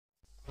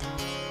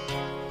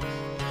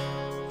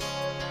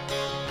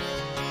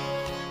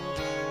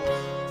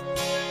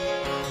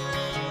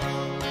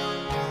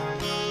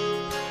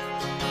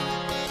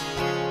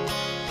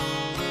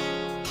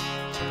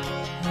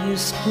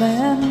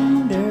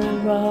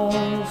splendor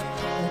of a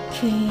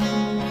king,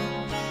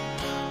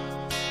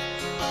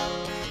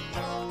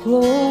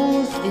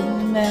 clothed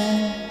in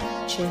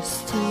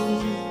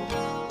majesty.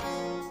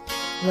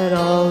 Let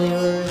all the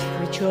earth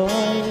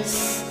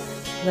rejoice,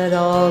 let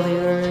all the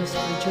earth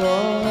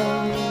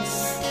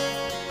rejoice.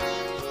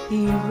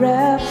 He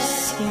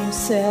wraps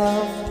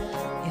himself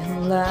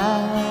in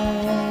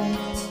light,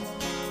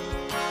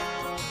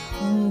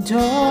 and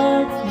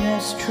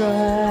darkness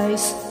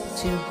tries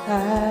to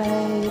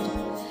hide.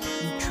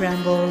 He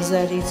trembles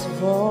at his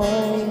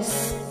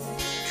voice,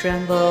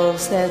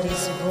 trembles at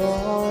his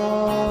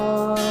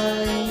voice.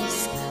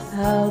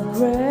 How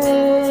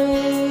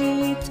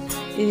great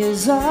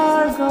is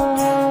our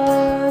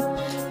God!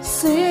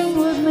 Sing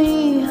with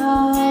me,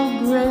 how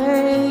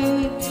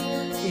great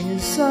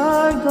is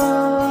our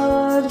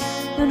God,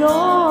 and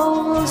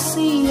all will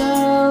see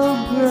how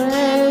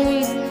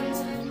great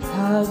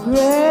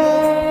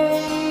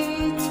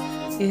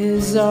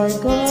is our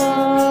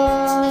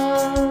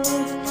God.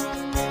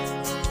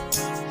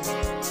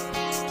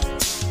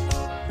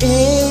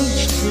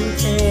 Age to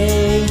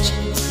age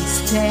He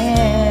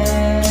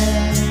stands,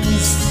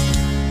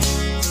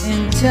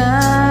 in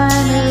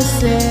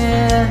timeless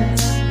in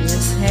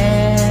His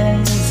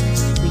hands,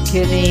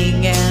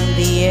 beginning and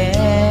the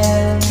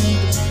end,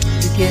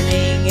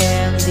 beginning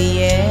and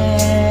the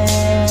end.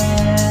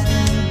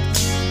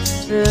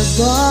 The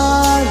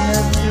God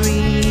of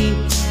three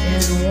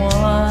in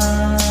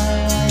one,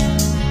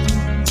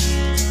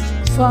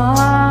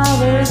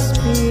 Father,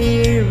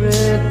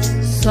 Spirit,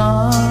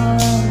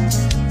 Son,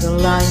 the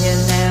Lion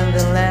and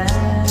the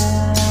Lamb,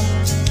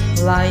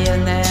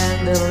 Lion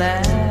and the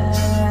Lamb.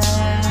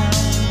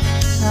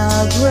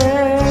 How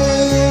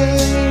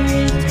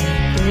great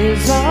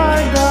is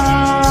our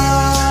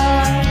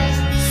God!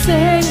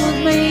 Sing with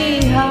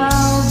me,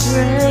 how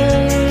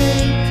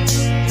great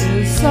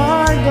is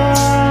our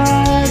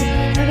God,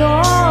 and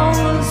all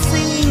will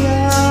see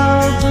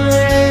how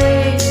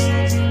great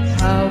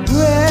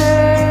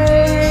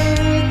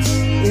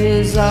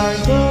is our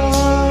God.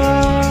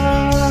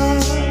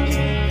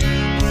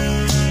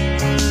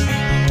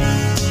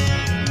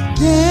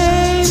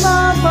 Name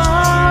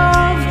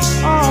above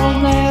all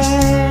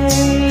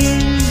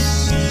names,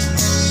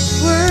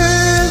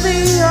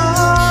 worthy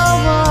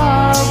of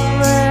our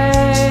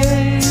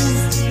praise,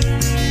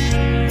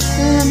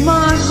 and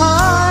my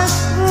heart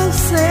will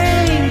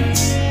sing,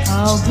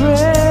 how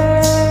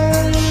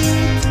great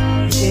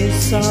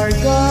is our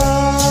God.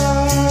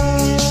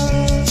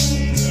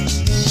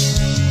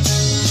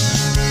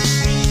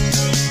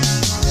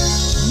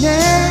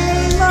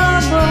 Name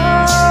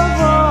above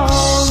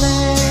all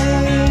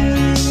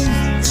names,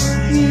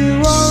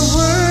 you are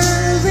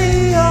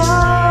worthy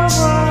of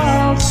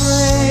our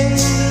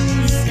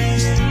praise,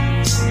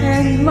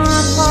 and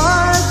my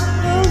heart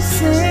will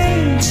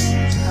sing,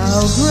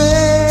 how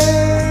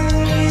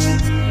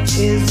great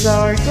is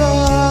our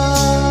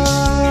God.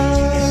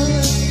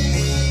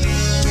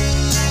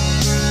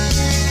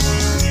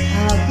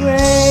 How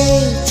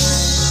great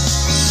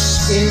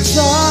is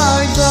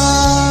our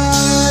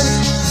God!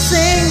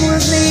 Sing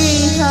with me,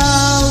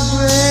 how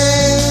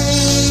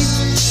great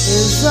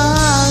is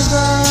our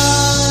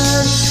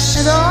God,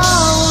 and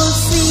all will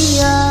see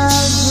how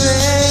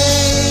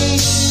great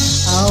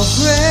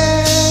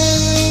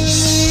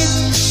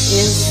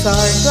is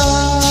our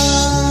God.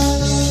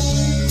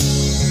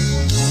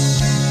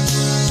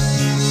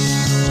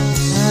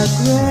 How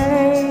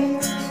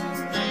great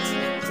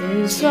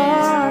is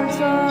our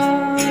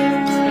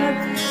God!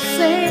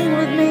 Sing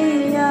with me,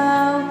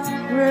 how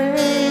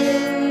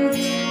great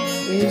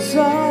is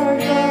our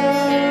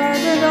God,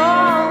 and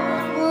all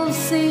will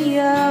see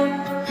how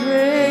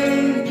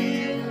great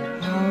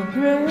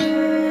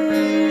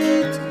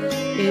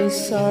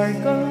is our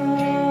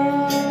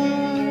God.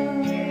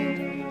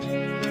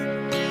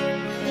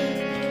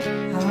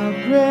 How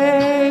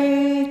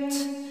great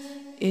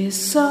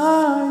is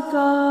our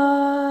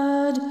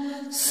God!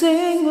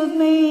 Sing with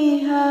me,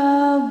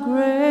 how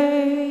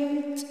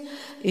great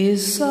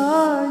is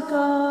our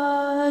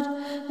God,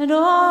 and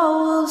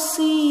all will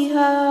see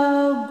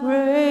how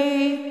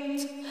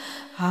great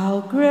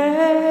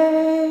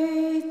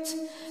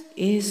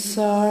is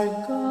our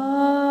God.